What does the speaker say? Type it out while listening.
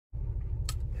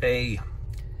Hey,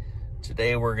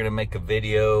 today we're going to make a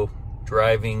video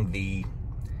driving the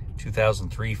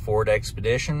 2003 Ford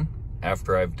Expedition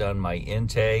after I've done my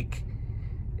intake,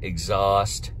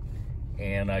 exhaust,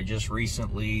 and I just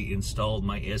recently installed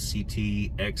my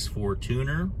SCT X4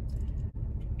 tuner,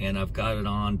 and I've got it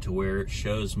on to where it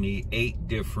shows me 8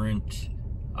 different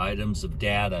items of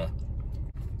data.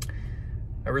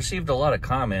 I received a lot of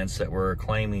comments that were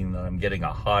claiming that I'm getting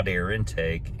a hot air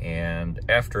intake, and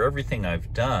after everything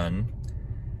I've done,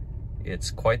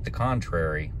 it's quite the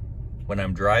contrary. When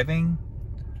I'm driving,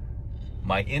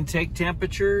 my intake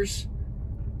temperatures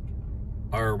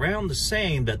are around the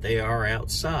same that they are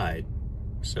outside.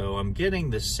 So I'm getting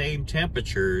the same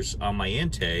temperatures on my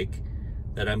intake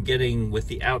that I'm getting with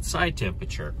the outside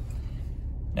temperature.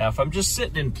 Now, if I'm just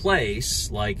sitting in place,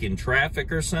 like in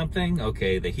traffic or something,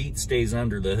 okay, the heat stays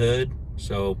under the hood,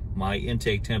 so my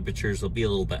intake temperatures will be a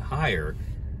little bit higher.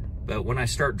 But when I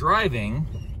start driving,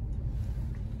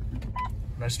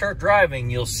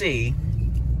 you'll see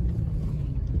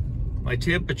my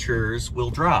temperatures will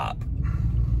drop.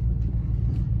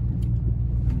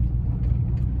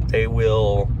 They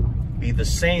will be the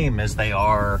same as they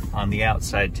are on the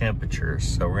outside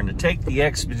temperatures. So we're gonna take the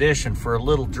Expedition for a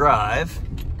little drive,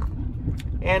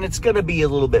 and it's gonna be a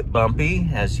little bit bumpy,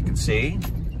 as you can see.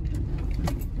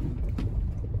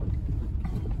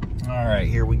 All right,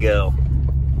 here we go.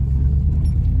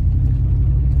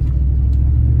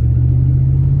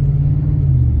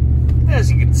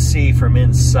 As you can see from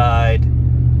inside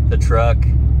the truck,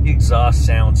 the exhaust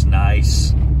sounds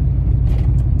nice.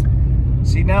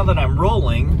 See, now that I'm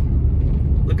rolling,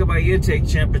 look at my intake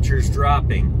temperatures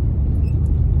dropping.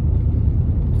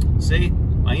 See,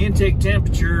 my intake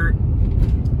temperature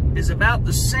is about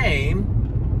the same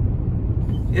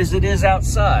as it is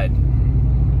outside.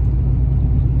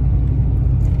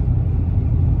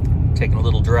 Taking a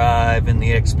little drive in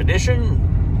the Expedition.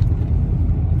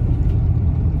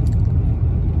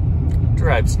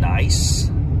 Drives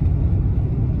nice.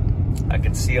 I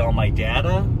can see all my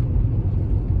data,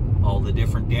 all the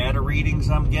different data readings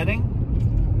I'm getting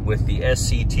with the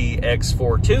SCT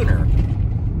X4 tuner,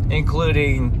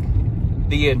 including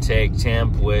the intake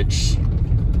temp, which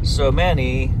so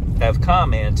many have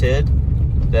commented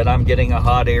that I'm getting a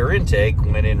hot air intake,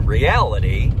 when in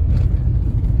reality,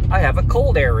 I have a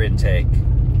cold air intake,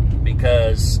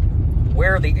 because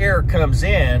where the air comes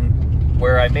in,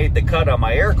 where I made the cut on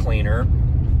my air cleaner,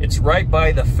 it's right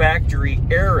by the factory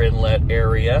air inlet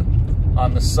area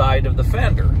on the side of the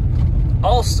fender.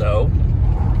 Also,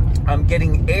 I'm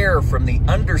getting air from the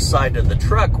underside of the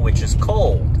truck, which is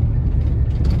cold.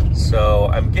 So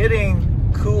I'm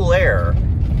getting cool air.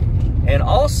 And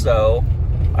also,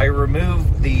 I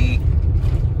removed the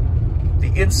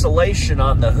insulation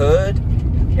on the hood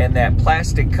and that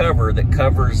plastic cover that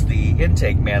covers the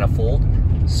intake manifold.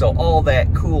 So all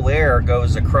that cool air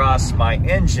goes across my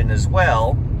engine as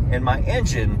well, and my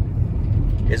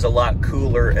engine is a lot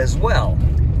cooler as well.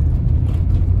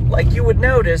 Like you would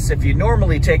notice, if you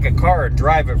normally take a car and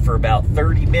drive it for about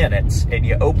 30 minutes and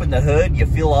you open the hood, you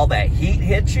feel all that heat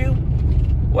hit you.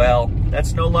 Well,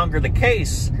 that's no longer the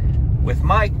case with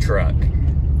my truck.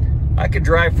 I could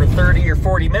drive for 30 or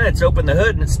 40 minutes, open the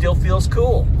hood, and it still feels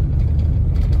cool,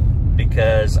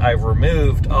 because I've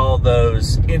removed all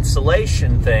those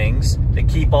insulation things that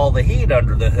keep all the heat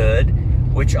under the hood,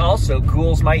 which also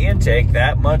cools my intake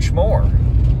that much more.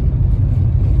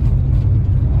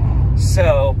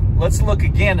 So let's look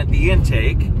again at the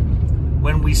intake.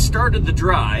 When we started the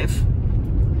drive,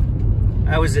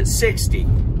 I was at 60.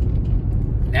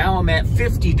 Now I'm at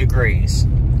 50 degrees,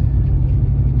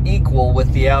 equal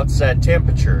with the outside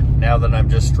temperature, now that I'm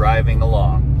just driving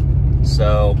along.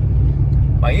 So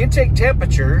my intake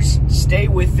temperatures stay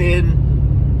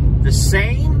within the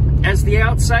same as the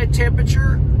outside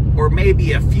temperature, or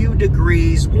maybe a few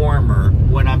degrees warmer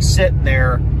when I'm sitting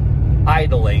there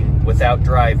idling without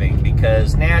driving,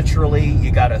 because naturally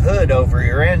you got a hood over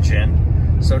your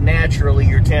engine, so naturally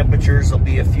your temperatures will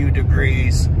be a few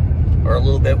degrees or a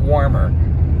little bit warmer.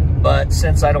 But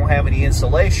since I don't have any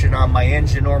insulation on my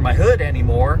engine or my hood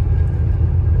anymore,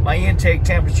 my intake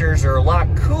temperatures are a lot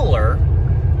cooler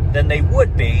than they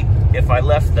would be if I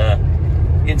left the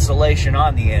insulation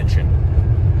on the engine.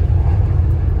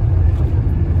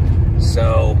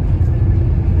 So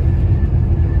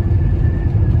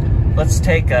let's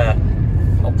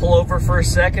I'll pull over for a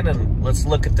second and let's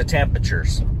look at the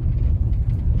temperatures.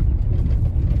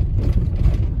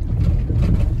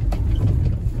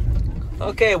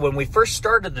 Okay, when we first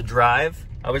started the drive,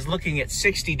 I was looking at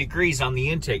 60 degrees on the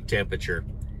intake temperature.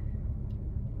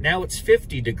 Now it's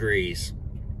 50 degrees.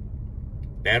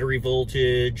 Battery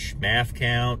voltage, MAF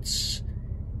counts,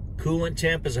 Coolant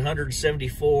temp is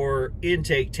 174.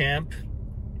 Intake temp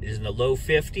is in the low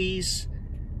 50s.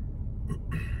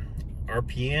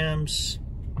 RPMs.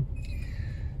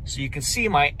 So you can see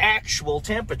my actual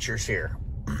temperatures here.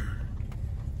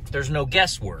 There's no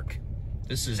guesswork.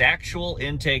 This is actual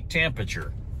intake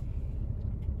temperature.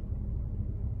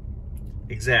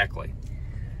 Exactly.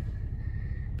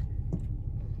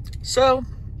 So,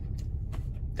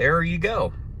 there you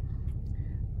go.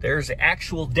 There's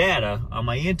actual data on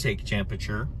my intake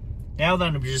temperature. Now that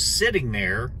I'm just sitting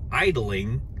there,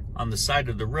 idling on the side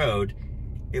of the road,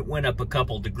 it went up a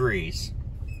couple degrees.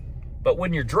 But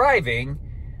when you're driving,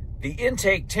 the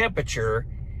intake temperature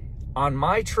on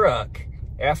my truck,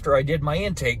 after I did my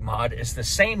intake mod, is the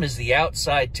same as the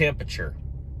outside temperature.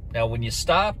 Now, when you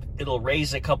stop, it'll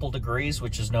raise a couple degrees,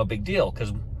 which is no big deal,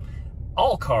 because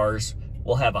all cars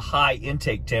will have a high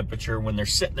intake temperature when they're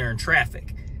sitting there in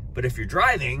traffic. But if you're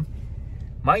driving,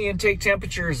 my intake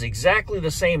temperature is exactly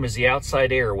the same as the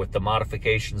outside air with the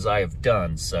modifications I have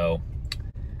done. So,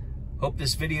 hope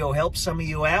this video helped some of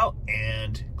you out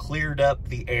and cleared up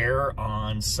the air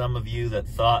on some of you that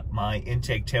thought my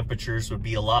intake temperatures would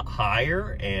be a lot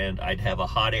higher and I'd have a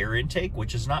hot air intake,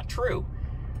 which is not true.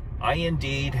 I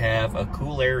indeed have a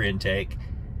cool air intake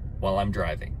while I'm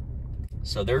driving.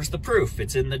 So there's the proof,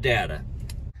 it's in the data.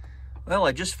 Well,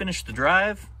 I just finished the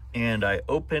drive and I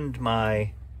opened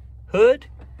my hood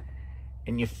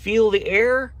and you feel the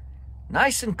air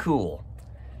nice and cool.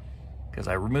 Because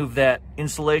I removed that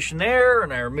insulation there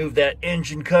and I removed that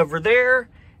engine cover there,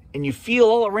 and you feel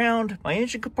all around my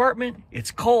engine compartment,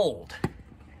 it's cold.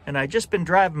 And I just been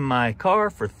driving my car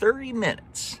for 30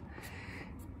 minutes.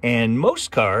 And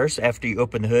most cars, after you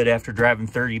open the hood after driving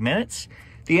 30 minutes,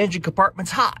 the engine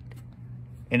compartment's hot.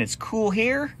 And it's cool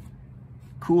here,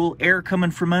 cool air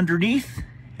coming from underneath,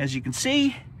 as you can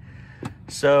see.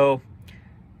 So,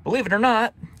 believe it or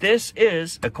not, this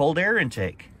is a cold air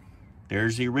intake.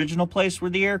 There's the original place where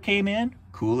the air came in.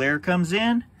 Cool air comes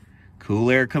in.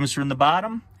 Cool air comes from the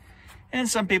bottom. And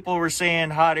some people were saying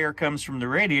hot air comes from the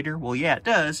radiator. Well, yeah, it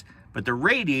does. But the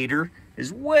radiator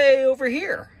is way over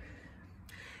here.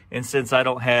 And since I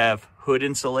don't have hood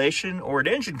insulation or an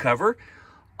engine cover,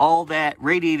 all that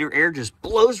radiator air just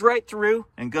blows right through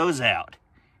and goes out.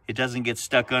 It doesn't get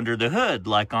stuck under the hood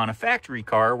like on a factory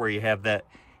car where you have that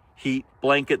heat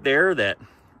blanket there, that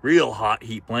real hot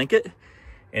heat blanket.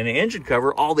 And the engine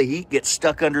cover, all the heat gets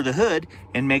stuck under the hood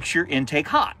and makes your intake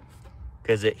hot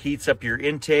because it heats up your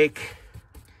intake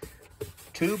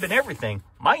tube and everything.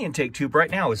 My intake tube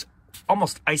right now is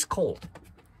almost ice cold.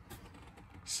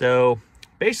 So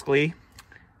basically,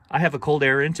 I have a cold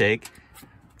air intake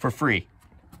for free.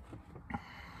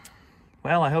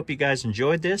 Well, I hope you guys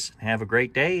enjoyed this. Have a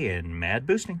great day and mad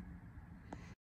boosting.